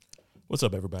What's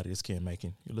up, everybody? It's Ken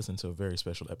Making. You're listening to a very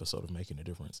special episode of Making a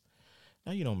Difference.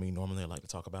 Now, you know me, normally I like to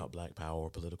talk about black power,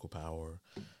 political power,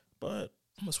 but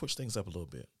I'm going to switch things up a little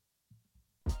bit.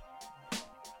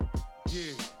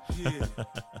 Yeah. I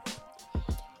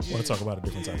want to talk about a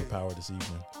different type of power this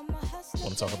evening. I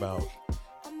want to talk about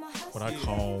what I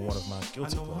call one of my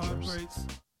guilty pleasures.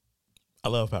 I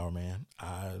love Power, man.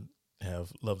 I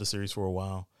have loved the series for a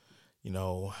while. You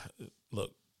know,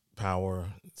 look, Power,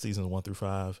 seasons 1 through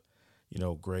 5,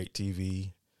 great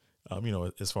TV,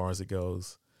 as far as it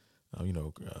goes,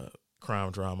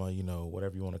 crime drama,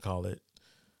 whatever you want to call it.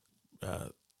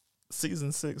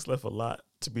 Season 6 left a lot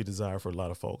to be desired for a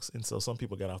lot of folks. And so some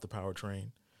people got off the Power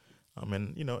train.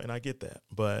 And I get that.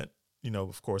 But,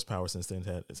 of course, Power since then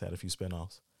has had a few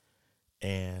spinoffs.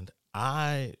 And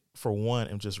I, for one,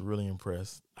 am just really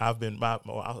impressed. I'll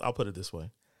put it this way.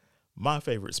 My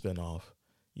favorite spinoff,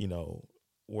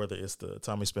 whether it's the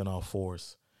Tommy spinoff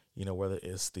Force, whether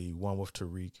it's the one with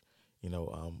Tariq,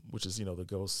 which is, the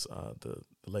Ghost, the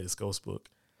latest Ghost book,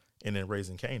 and then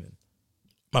Raising Kanan.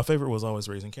 My favorite was always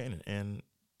Raising Kanan. And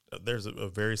there's a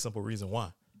very simple reason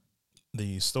why.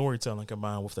 The storytelling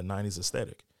combined with the 90s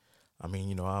aesthetic. I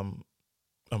mean, I'm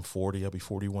 40, I'll be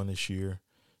 41 this year,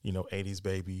 80s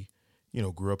baby,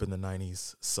 grew up in the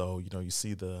 90s. So, you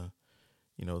see the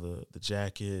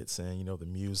jackets and, the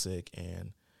music,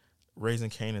 and Raising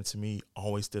Kanan to me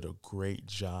always did a great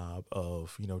job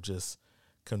of, just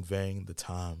conveying the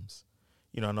times.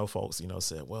 I know folks,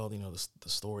 said, well, the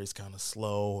story's kind of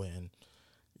slow. And,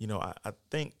 I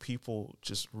think people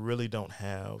just really don't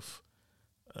have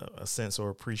a sense or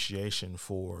appreciation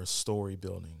for story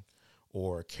building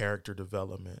or character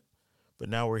development. But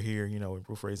now we're here,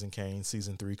 with Raising Kanan,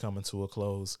 season 3 coming to a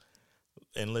close.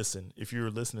 And listen, if you're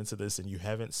listening to this and you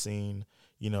haven't seen,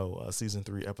 season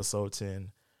 3, episode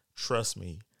 10, trust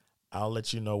me, I'll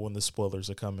let you know when the spoilers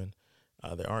are coming.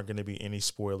 There aren't going to be any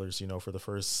spoilers, for the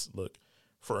first look.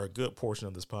 For a good portion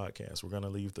of this podcast, we're going to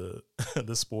leave the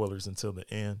the spoilers until the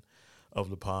end of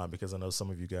the pod, because I know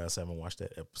some of you guys haven't watched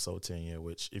that episode 10 yet,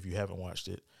 which if you haven't watched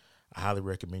it, I highly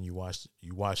recommend you watch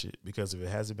it, because if it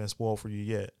hasn't been spoiled for you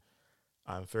yet,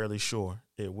 I'm fairly sure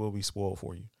it will be spoiled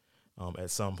for you at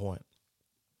some point.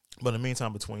 But in the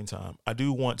meantime, between time, I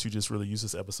do want to just really use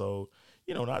this episode,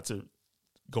 not to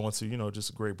go into,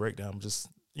 just a great breakdown, just,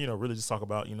 really just talk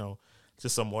about,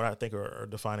 just some what I think are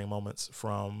defining moments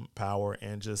from Power,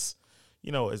 and just,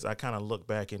 as I kind of look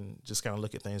back and just kind of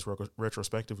look at things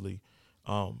retrospectively,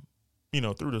 through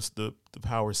the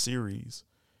Power series,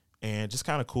 and just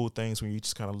kind of cool things when you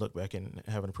just kind of look back and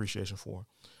have an appreciation for.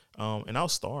 And I'll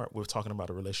start with talking about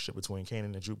a relationship between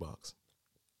Kanan and Jukebox.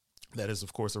 That is,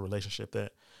 of course, a relationship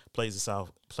that plays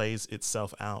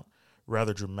itself out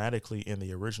rather dramatically in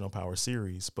the original Power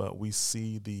series, but we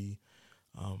see the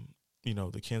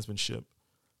kinsmanship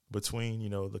between,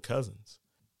 the cousins.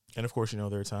 And of course,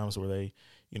 there are times where they,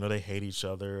 they hate each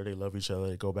other, they love each other,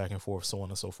 they go back and forth, so on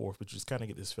and so forth. But you just kind of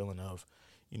get this feeling of,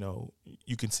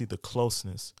 you can see the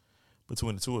closeness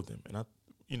between the two of them. And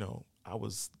I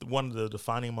was one of the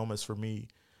defining moments for me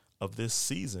of this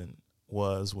season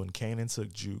was when Kanan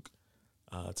took Juke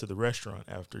to the restaurant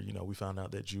after, we found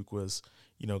out that Juke was,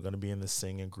 going to be in the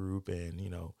singing group, and,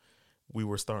 we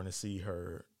were starting to see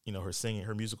her, her singing,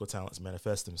 her musical talents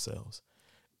manifest themselves.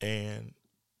 And,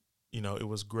 it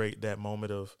was great, that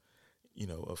moment of,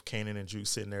 of Kanan and Juke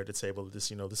sitting there at the table at this,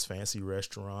 this fancy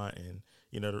restaurant, and,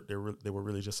 they were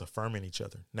really just affirming each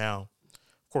other. Now,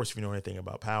 of course, if you know anything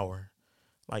about Power,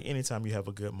 like anytime you have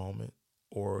a good moment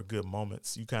or good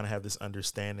moments, you kind of have this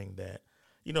understanding that,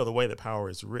 the way that Power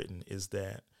is written is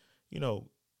that,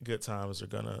 good times are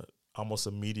going to almost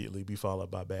immediately be followed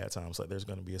by bad times. Like there's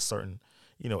going to be a certain,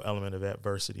 element of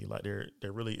adversity. Like there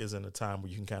really isn't a time where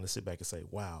you can kind of sit back and say,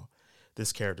 wow,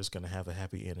 this character's going to have a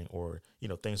happy ending, or,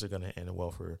 things are going to end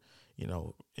well for,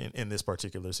 in this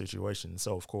particular situation.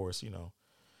 So, of course, it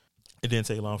didn't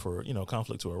take long for,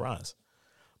 conflict to arise.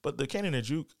 But the Kanan and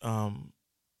Juke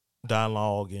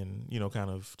dialogue and, kind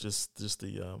of just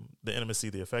the intimacy,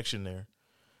 the affection there,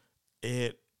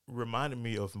 it reminded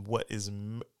me of what is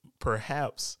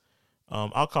perhaps,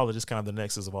 I'll call it just kind of the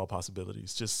nexus of all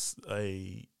possibilities, just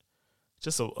a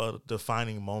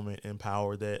defining moment in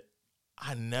Power that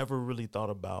I never really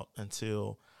thought about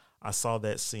until I saw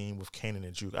that scene with Kanan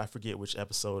and Juke. I forget which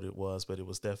episode it was, but it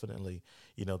was definitely,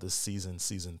 this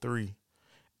season 3.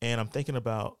 And I'm thinking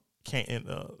about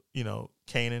Kanan,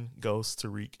 Ghost,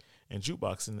 Tariq, and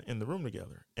Jukebox in the room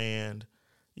together. And,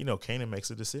 Kanan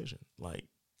makes a decision. Like,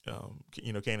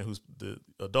 Kanan, who's the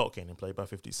adult Kanan, played by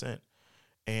 50 Cent.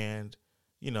 And,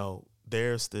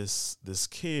 there's this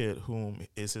kid whom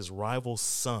is his rival's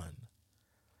son.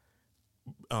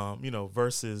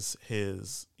 versus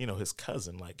his, his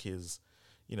cousin, like his,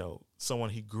 someone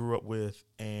he grew up with,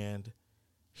 and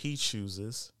he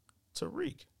chooses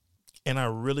Tariq. And I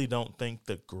really don't think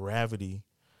the gravity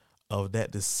of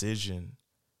that decision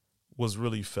was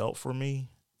really felt for me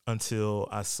until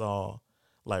I saw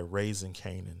like Raising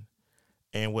Kanan.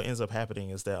 And what ends up happening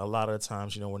is that a lot of the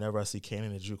times, whenever I see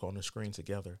Kanan and Juke on the screen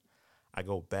together, I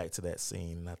go back to that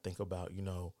scene and I think about,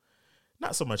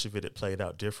 not so much if it had played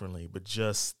out differently, but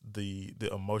just the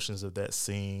emotions of that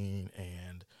scene.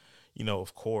 And,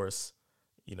 of course,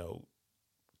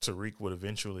 Tariq would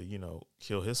eventually,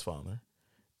 kill his father.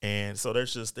 And so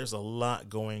there's a lot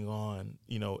going on,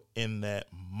 in that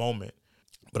moment.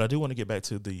 But I do want to get back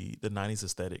to the 90s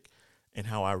aesthetic and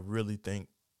how I really think,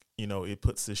 it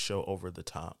puts this show over the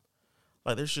top.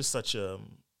 Like there's just such a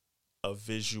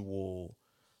visual,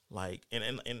 like,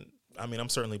 and I mean, I'm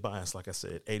certainly biased. Like I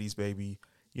said, 80s baby,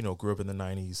 grew up in the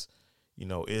 90s,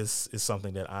 is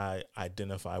something that I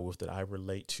identify with, that I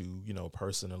relate to,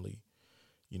 personally,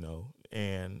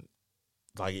 and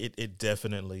like it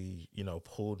definitely,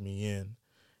 pulled me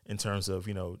in terms of,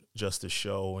 just the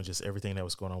show and just everything that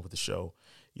was going on with the show.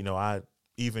 I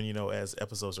even, as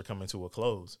episodes are coming to a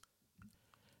close,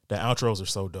 the outros are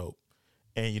so dope.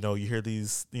 And, you hear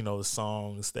these, the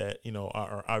songs that,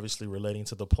 are obviously relating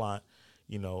to the plot,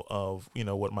 of,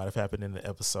 what might have happened in the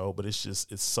episode, but it's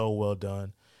so well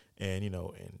done and,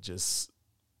 and just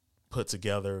put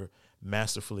together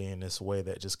masterfully in this way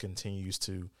that just continues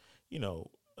to,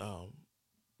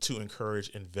 to encourage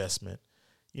investment,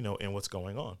 in what's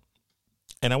going on.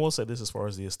 And I will say this as far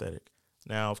as the aesthetic.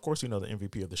 Now, of course, the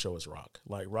MVP of the show is Rock.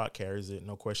 Like Rock carries it,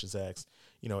 no questions asked.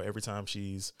 Every time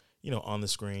she's, on the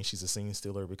screen, she's a scene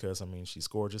stealer because, I mean, she's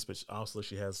gorgeous, but also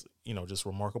she has, just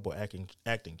remarkable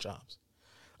acting chops.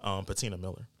 Patina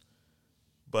Miller.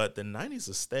 But the 90s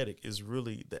aesthetic is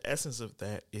really, the essence of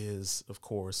that is, of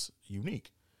course,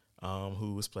 Unique,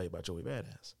 who was played by Joey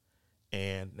Badass.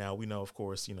 And now we know, of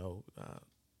course,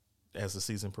 as the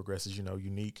season progresses,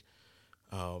 Unique,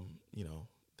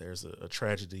 there's a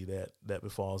tragedy that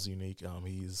befalls Unique.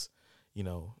 He's,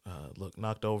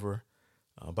 knocked over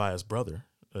by his brother,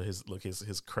 his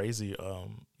crazy,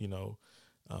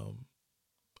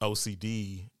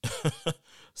 OCD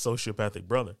sociopathic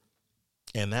brother.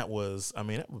 And that was,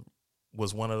 that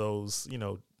was one of those,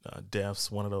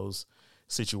 deaths, one of those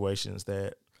situations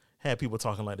that had people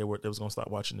talking like they was going to stop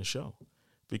watching the show,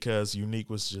 because Unique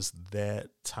was just that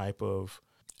type of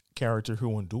character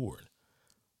who endured.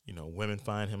 Women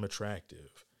find him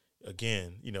attractive.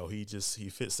 Again, he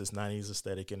fits this 90s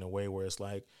aesthetic in a way where it's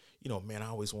like, man, I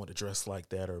always wanted to dress like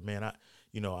that, or man,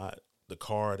 the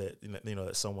car that,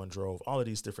 that someone drove, all of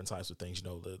these different types of things,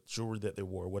 the jewelry that they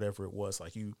wore, whatever it was,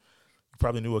 like you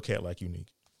probably knew a cat like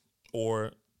Unique.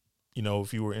 Or,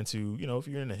 if you were into, if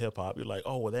you're into hip hop, you're like,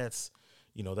 oh, well, that's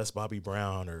Bobby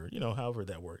Brown, or, however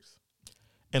that works.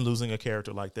 And losing a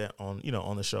character like that on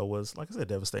the show was, like I said,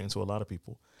 devastating to a lot of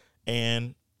people.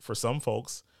 And for some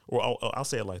folks, or I'll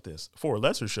say it like this, for a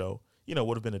lesser show,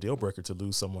 would have been a deal breaker to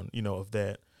lose someone, of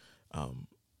that,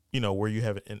 where you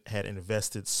had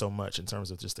invested so much in terms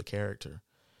of just the character.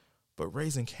 But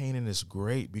Raising Kanan is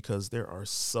great because there are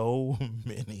so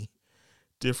many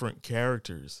different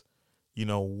characters,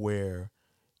 where,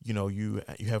 you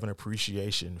have an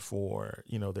appreciation for,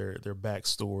 their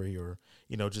backstory, or,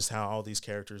 just how all these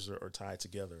characters are tied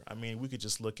together. I mean, we could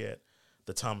just look at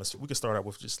we could start out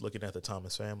with just looking at the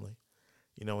Thomas family,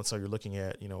 and so you're looking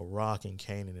at, Rock and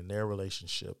Kanan and their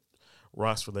relationship,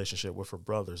 Rock's relationship with her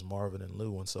brothers, Marvin and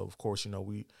Lou. And so, of course,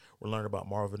 we learned about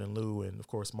Marvin and Lou, and of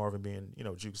course, Marvin being,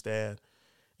 Juke's dad.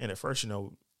 And at first,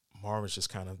 Marvin's just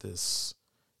kind of this,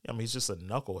 he's just a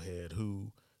knucklehead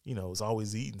who, is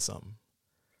always eating something.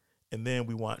 And then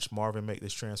we watch Marvin make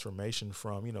this transformation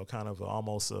from, kind of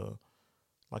almost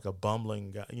like a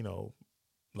bumbling guy,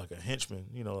 like a henchman,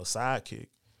 a sidekick,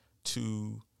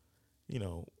 to,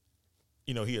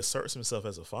 he asserts himself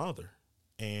as a father.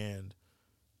 And,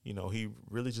 he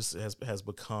really just has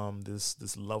become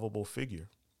this lovable figure.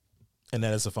 And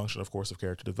that is a function, of course, of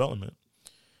character development.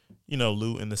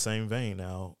 Lou in the same vein.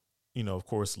 Now, of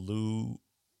course, Lou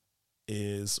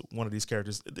is one of these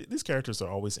characters. These characters are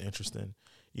always interesting,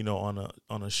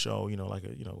 on a show, like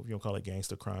if you don't call it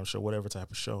gangster crime show, whatever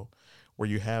type of show, where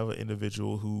you have an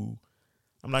individual who,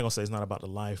 I'm not gonna say it's not about the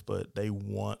life, but they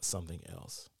want something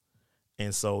else.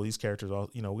 And so these characters,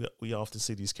 we often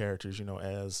see these characters,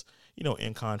 as,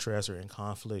 in contrast or in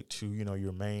conflict to,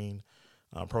 your main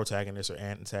protagonist or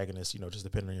antagonist, just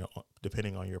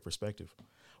depending on your perspective.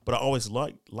 But I always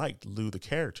liked Lou the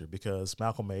character, because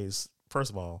Malcolm Mays,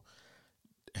 first of all,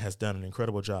 has done an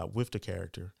incredible job with the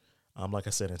character. Like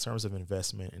I said, in terms of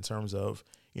investment, in terms of,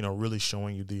 really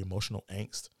showing you the emotional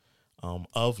angst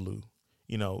of Lou,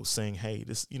 saying, hey,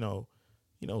 this,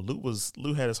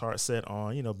 Lou had his heart set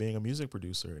on, being a music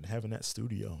producer and having that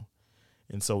studio.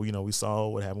 And so, we saw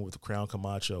what happened with the Crown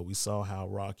Camacho. We saw how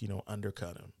Rock,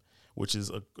 undercut him, which is,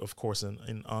 of course,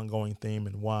 an ongoing theme,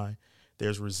 and why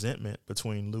there's resentment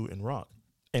between Lou and Rock.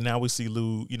 And now we see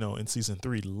Lou, in season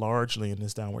 3, largely in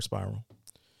this downward spiral.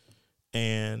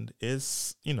 And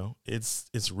it's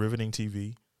riveting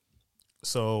TV.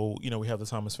 So, we have the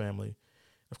Thomas family.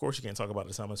 Of course, you can't talk about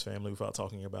the Thomas family without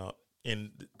talking about,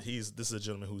 and this is a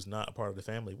gentleman who's not a part of the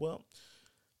family. Well,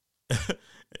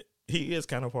 he is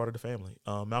kind of part of the family.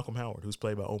 Malcolm Howard, who's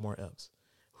played by Omar Epps,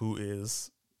 who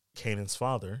is Kanan's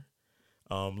father.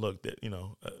 Look, that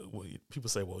people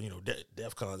say, well,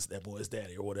 Def Con's that boy's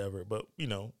daddy or whatever. But we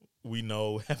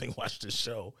know, having watched this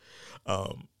show,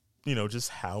 just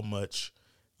how much,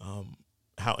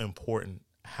 how important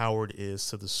Howard is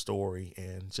to the story,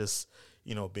 and just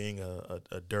being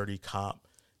a dirty cop,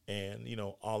 and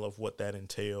all of what that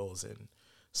entails. And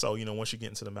so once you get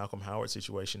into the Malcolm Howard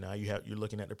situation, now you're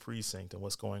looking at the precinct and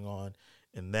what's going on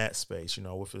in that space,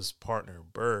 with his partner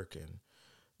Burke, and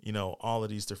all of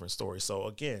these different stories. So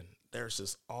again, there's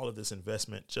just all of this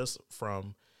investment just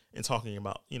in talking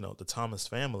about, the Thomas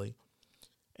family,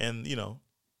 and,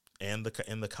 and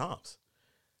the cops.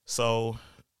 So,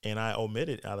 and I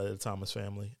omitted out of the Thomas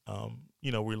family,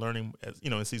 we're learning, as,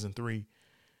 in season 3,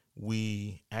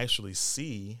 we actually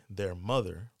see their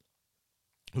mother,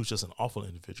 who's just an awful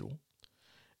individual.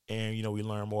 And, we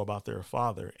learn more about their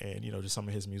father and, just some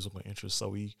of his musical interests. So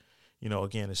we,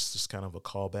 again, it's just kind of a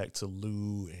callback to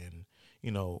Lou, and,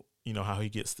 how he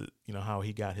gets how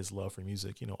he got his love for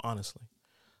music, honestly.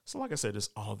 So like I said, there's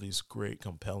all of these great,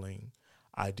 compelling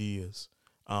ideas,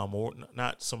 or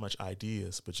not so much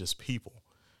ideas, but just people.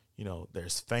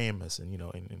 There's Famous, and,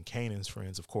 and Kanan's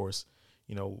friends, of course.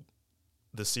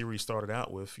 The series started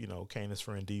out with, Kanan's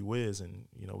friend D Wiz, and,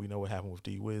 we know what happened with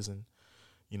D Wiz, and,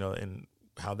 and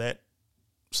how that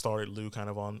started Lou kind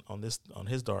of on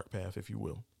his dark path, if you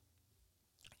will.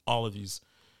 All of these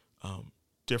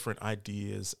different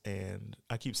ideas, and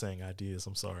I keep saying ideas,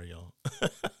 I'm sorry, y'all.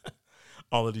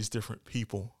 All of these different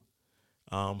people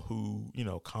who,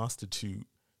 constitute,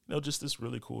 just this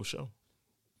really cool show.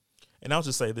 And I'll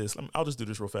just say this, I'll just do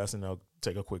this real fast, and I'll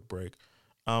take a quick break.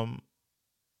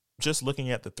 Just looking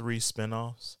at the 3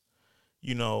 spinoffs,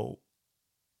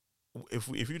 if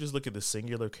you just look at the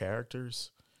singular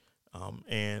characters,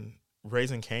 and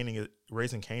Raising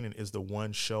Kanan is the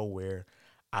one show where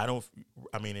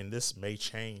and this may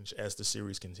change as the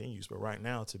series continues, but right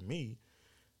now, to me,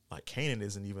 like, Kanan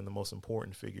isn't even the most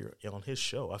important figure on his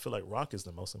show. I feel like Rock is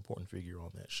the most important figure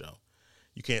on that show.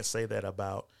 You can't say that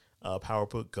about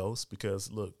Powerpuff Ghost,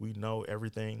 because, look, we know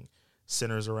everything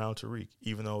centers around Tariq,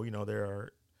 even though, there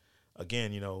are,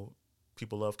 again,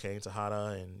 people love Kane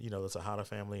Tejada, and, the Tejada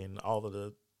family, and all of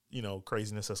the,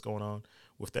 craziness that's going on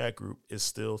with that group is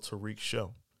still Tariq's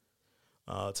show.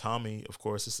 Tommy, of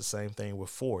course, it's the same thing with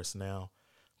Force. Now,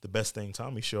 the best thing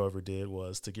Tommy's show ever did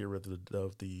was to get rid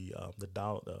of the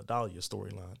Dahlia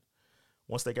storyline.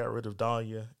 Once they got rid of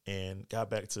Dahlia and got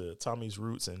back to Tommy's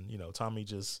roots, and, Tommy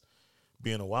just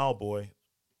being a wild boy,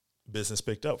 business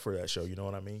picked up for that show. You know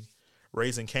what I mean?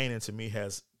 Raising Kanan, to me,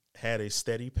 has had a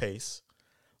steady pace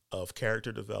of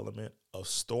character development, of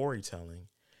storytelling.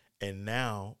 And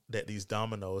now that these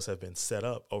dominoes have been set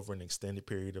up over an extended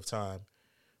period of time,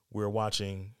 we're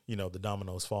watching, the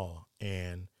dominoes fall.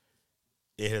 And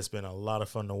it has been a lot of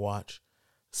fun to watch.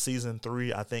 Season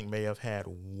 3, I think, may have had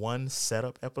 1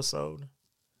 setup episode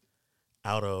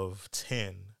out of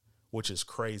 10, which is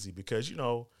crazy because,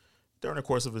 during the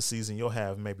course of a season, you'll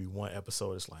have maybe 1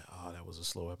 episode. It's like, oh, that was a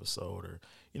slow episode. Or,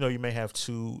 you may have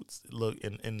 2. Look,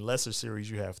 in lesser series,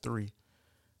 you have 3.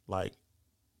 Like,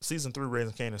 season 3,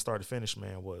 Raising Kanan, start to finish,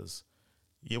 man, it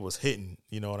was hitting.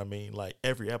 You know what I mean? Like,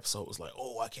 every episode was like,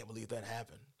 oh, I can't believe that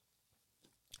happened.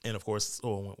 And, of course,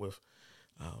 so it went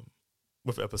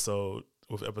with episode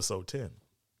 10.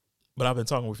 But I've been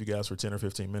talking with you guys for 10 or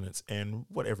 15 minutes, and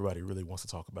what everybody really wants to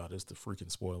talk about is the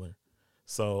freaking spoiler.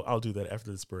 So I'll do that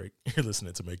after this break. You're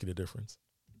listening to Making a Difference.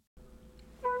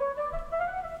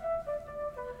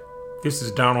 This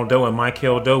is Donald Doe and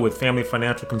Michael Doe with Family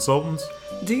Financial Consultants.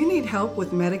 Do you need help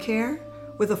with Medicare,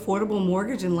 with affordable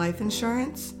mortgage and life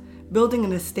insurance, building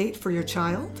an estate for your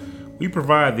child? We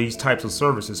provide these types of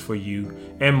services for you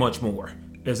and much more.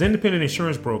 As independent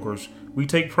insurance brokers, we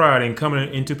take pride in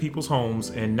coming into people's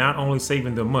homes and not only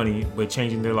saving them money, but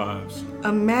changing their lives.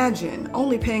 Imagine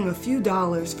only paying a few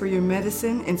dollars for your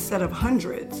medicine instead of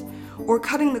hundreds, or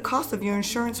cutting the cost of your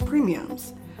insurance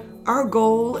premiums. Our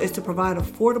goal is to provide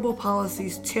affordable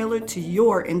policies tailored to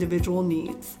your individual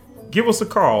needs. Give us a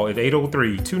call at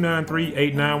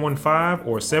 803-293-8915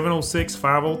 or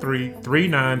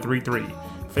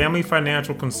 706-503-3933. Family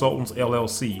Financial Consultants,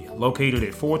 LLC, located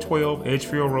at 412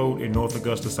 Edgefield Road in North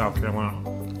Augusta, South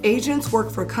Carolina. Agents work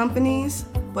for companies,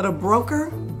 but a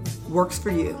broker works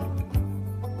for you.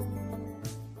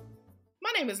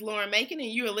 My name is Lauren Macon,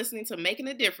 and you are listening to Making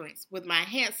a Difference with my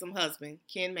handsome husband,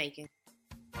 Ken Macon.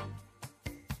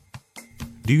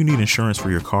 Do you need insurance for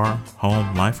your car,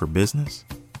 home, life, or business?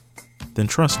 Then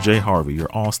trust Jay Harvey, your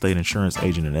Allstate insurance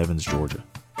agent in Evans, Georgia.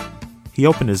 He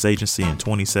opened his agency in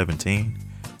 2017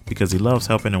 because he loves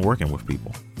helping and working with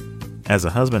people. As a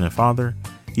husband and father,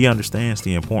 he understands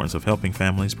the importance of helping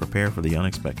families prepare for the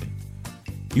unexpected.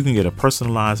 You can get a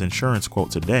personalized insurance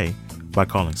quote today by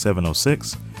calling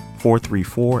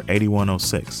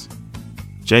 706-434-8106.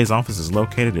 Jay's office is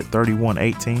located at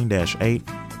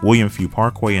 3118-8 William Few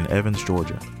Parkway in Evans,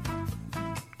 Georgia.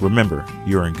 Remember,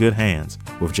 you're in good hands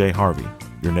with Jay Harvey,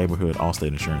 your neighborhood Allstate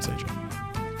insurance agent.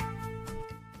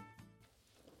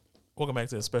 Welcome back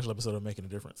to a special episode of Making a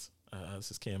Difference.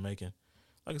 This is Ken Macon.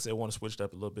 Like I said, I want to switch it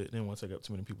up a little bit. Didn't want to take up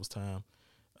too many people's time.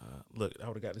 Look, I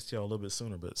would have got this to y'all a little bit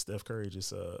sooner, but Steph Curry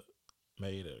just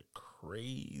made a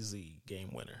crazy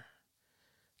game winner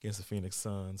against the Phoenix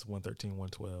Suns,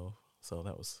 113-112. So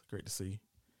that was great to see.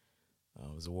 I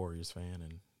was a Warriors fan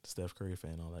and Steph Curry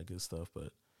fan, all that good stuff.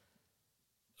 But,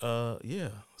 yeah,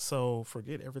 so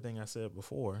forget everything I said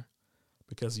before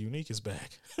because Unique is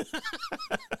back.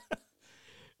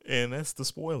 And that's the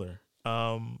spoiler.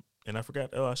 And I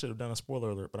forgot, I should have done a spoiler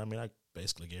alert, but I mean, I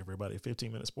basically gave everybody a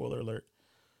 15-minute spoiler alert.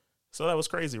 So that was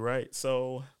crazy, right?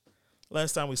 So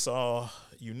last time we saw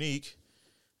Unique,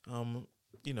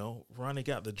 Ronnie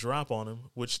got the drop on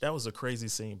him, which that was a crazy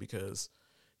scene because,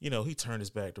 he turned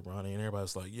his back to Ronnie and everybody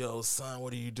was like, yo, son,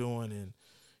 what are you doing? And,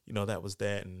 that was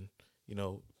that. And,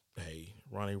 hey,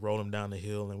 Ronnie rolled him down the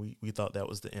hill and we thought that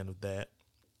was the end of that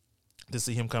to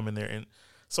see him come in there. And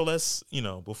so let's,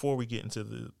 before we get into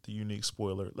the Unique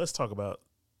spoiler, let's talk about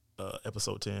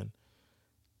episode 10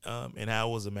 and how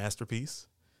it was a masterpiece.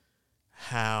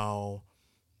 How,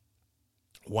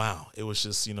 wow, it was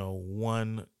just,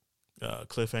 one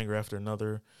cliffhanger after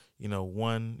another,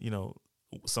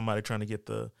 somebody trying to get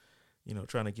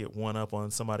one up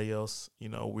on somebody else.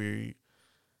 I'm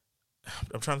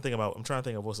trying to think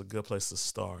of what's a good place to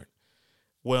start.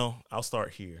 Well, I'll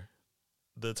start here.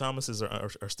 The Thomases are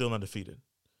still undefeated.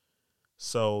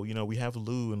 So, we have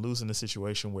Lou, and Lou's in a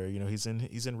situation where, he's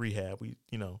in rehab.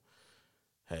 Lou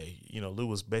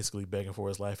was basically begging for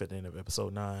his life at the end of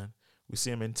episode 9. We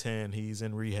see him in 10. He's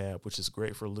in rehab, which is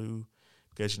great for Lou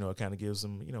because, it kind of gives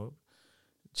him, a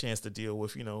chance to deal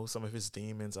with, some of his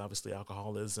demons, obviously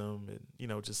alcoholism and,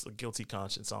 just a guilty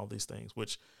conscience, all these things,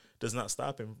 which does not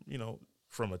stop him,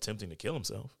 from attempting to kill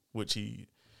himself, which he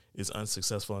is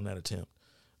unsuccessful in that attempt.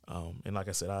 And like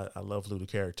I said, I love Lou, the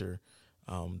character.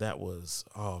 That was,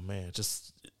 oh man,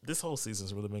 just this whole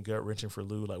season's really been gut-wrenching for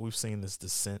Lou. Like we've seen this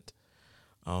descent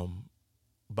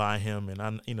by him, and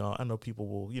I know people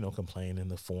will, complain in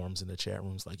the forums and the chat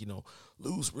rooms, like,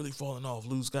 Lou's really falling off,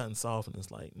 Lou's gotten soft, and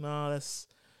it's like, no, this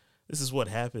is what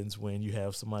happens when you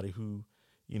have somebody who,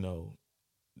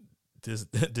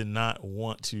 did not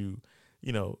want to,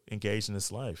 engage in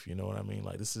this life. You know what I mean?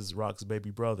 Like this is Rock's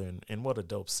baby brother, and what a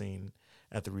dope scene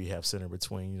at the rehab center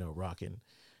between, Rock and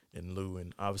Lou,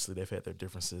 and obviously they've had their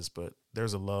differences, but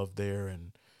there's a love there,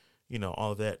 and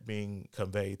all of that being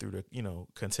conveyed through the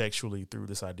contextually through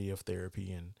this idea of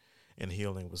therapy and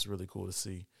healing was really cool to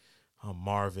see.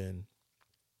 Marvin,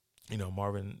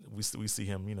 we see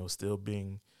him still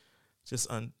being just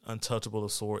untouchable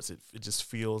of sorts. It just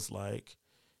feels like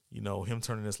him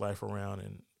turning his life around,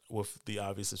 and with the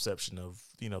obvious exception of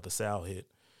the Sal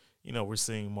hit, we're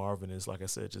seeing Marvin as, like I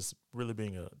said, just really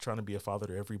being trying to be a father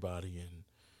to everybody. And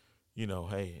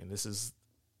hey, and this is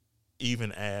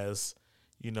even as,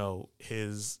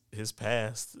 his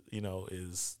past,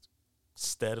 is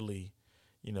steadily,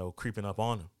 creeping up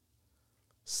on him.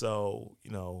 So,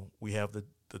 we have the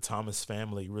Thomas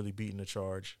family really beating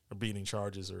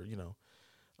charges or,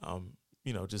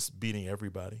 just beating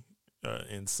everybody.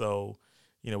 And so,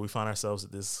 we find ourselves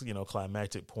at this,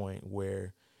 climactic point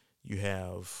where you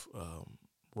have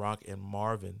Rock and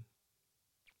Marvin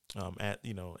at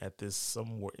this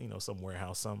some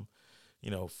warehouse, some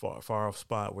far off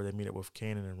spot where they meet up with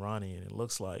Kanan and Ronnie, and it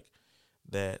looks like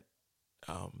that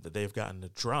that they've gotten the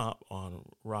drop on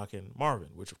Rock and Marvin,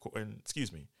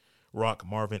 Rock,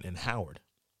 Marvin, and Howard.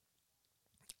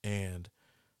 And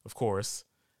of course,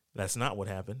 that's not what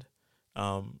happened.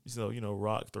 So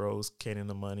Rock throws Kanan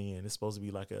the money, and it's supposed to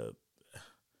be like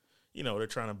they're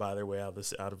trying to buy their way out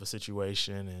of a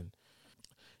situation. And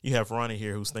you have Ronnie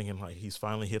here who's thinking like he's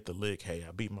finally hit the lick. Hey,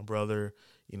 I beat my brother.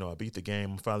 I beat the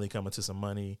game. I'm finally coming to some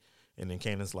money. And then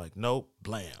Kanan's like, nope,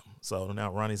 blam. So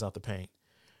now Ronnie's out the paint.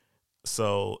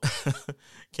 So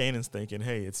Kanan's thinking,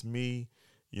 hey, it's me.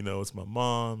 It's my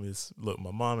mom.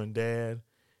 My mom and dad.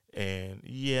 And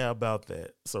yeah, about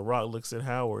that. So Rock looks at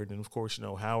Howard. And of course,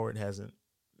 Howard hasn't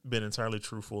been entirely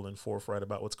truthful and forthright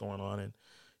about what's going on. And,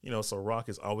 so Rock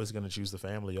is always going to choose the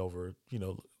family over,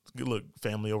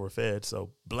 family over fed.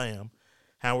 So blam,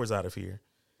 Howard's out of here.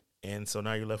 And so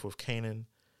now you're left with Kanan,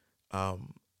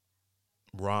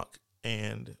 Rock,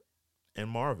 and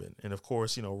Marvin. And of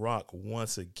course, Rock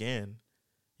once again,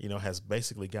 has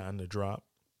basically gotten the drop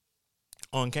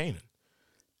on Kanan.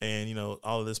 And,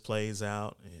 all of this plays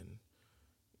out. And,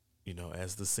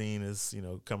 as the scene is,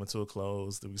 coming to a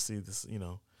close, we see this,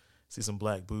 see some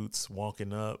black boots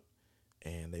walking up,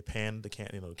 and they pan the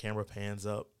camera pans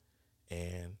up,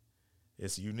 and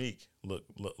it's unique. Look,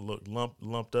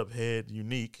 lumped up head,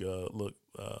 unique.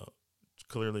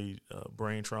 Clearly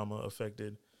brain trauma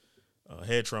affected,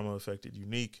 head trauma affected,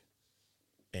 unique.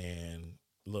 And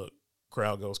look,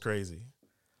 crowd goes crazy.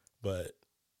 But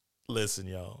listen,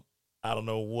 y'all, I don't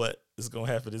know what is going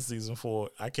to happen in season 4.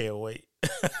 I can't wait.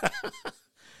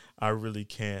 I really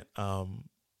can't.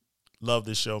 Love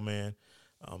this show, man.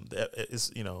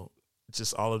 It's,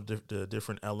 just all of the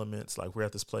different elements. Like, we're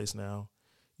at this place now,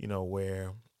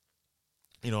 where,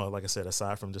 like I said,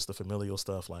 aside from just the familial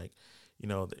stuff, like,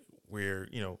 where,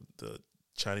 the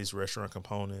Chinese restaurant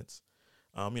components,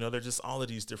 they're just all of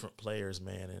these different players,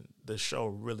 man. And the show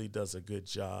really does a good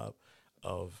job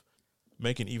of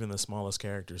making even the smallest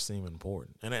characters seem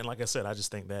important. And like I said, I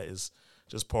just think that is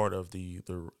just part of the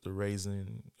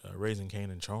raising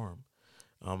Kanan charm.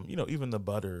 Even the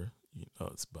butter,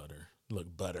 it's butter. Look,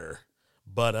 butter,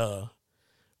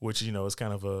 which is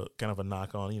kind of a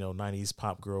knock on 90s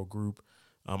pop girl group,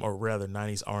 or rather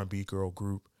 90s R&B girl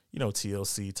group,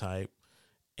 TLC type,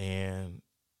 and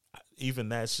even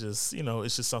that's just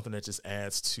it's just something that just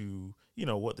adds to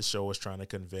what the show is trying to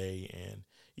convey. And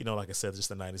like I said, just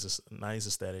the 90s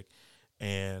aesthetic,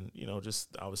 and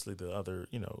just obviously the other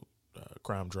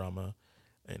crime drama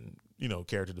and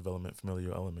character development,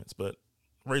 familiar elements. But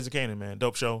Raising Kanan, man,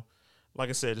 dope show. Like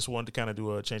I said, just wanted to kind of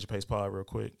do a change of pace pod real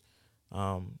quick.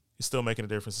 It's still making a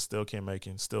difference. It's still Ken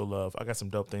making, still love. I got some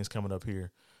dope things coming up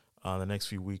here the next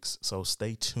few weeks. So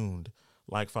stay tuned.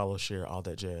 Like, follow, share, all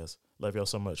that jazz. Love y'all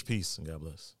so much. Peace and God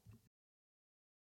bless.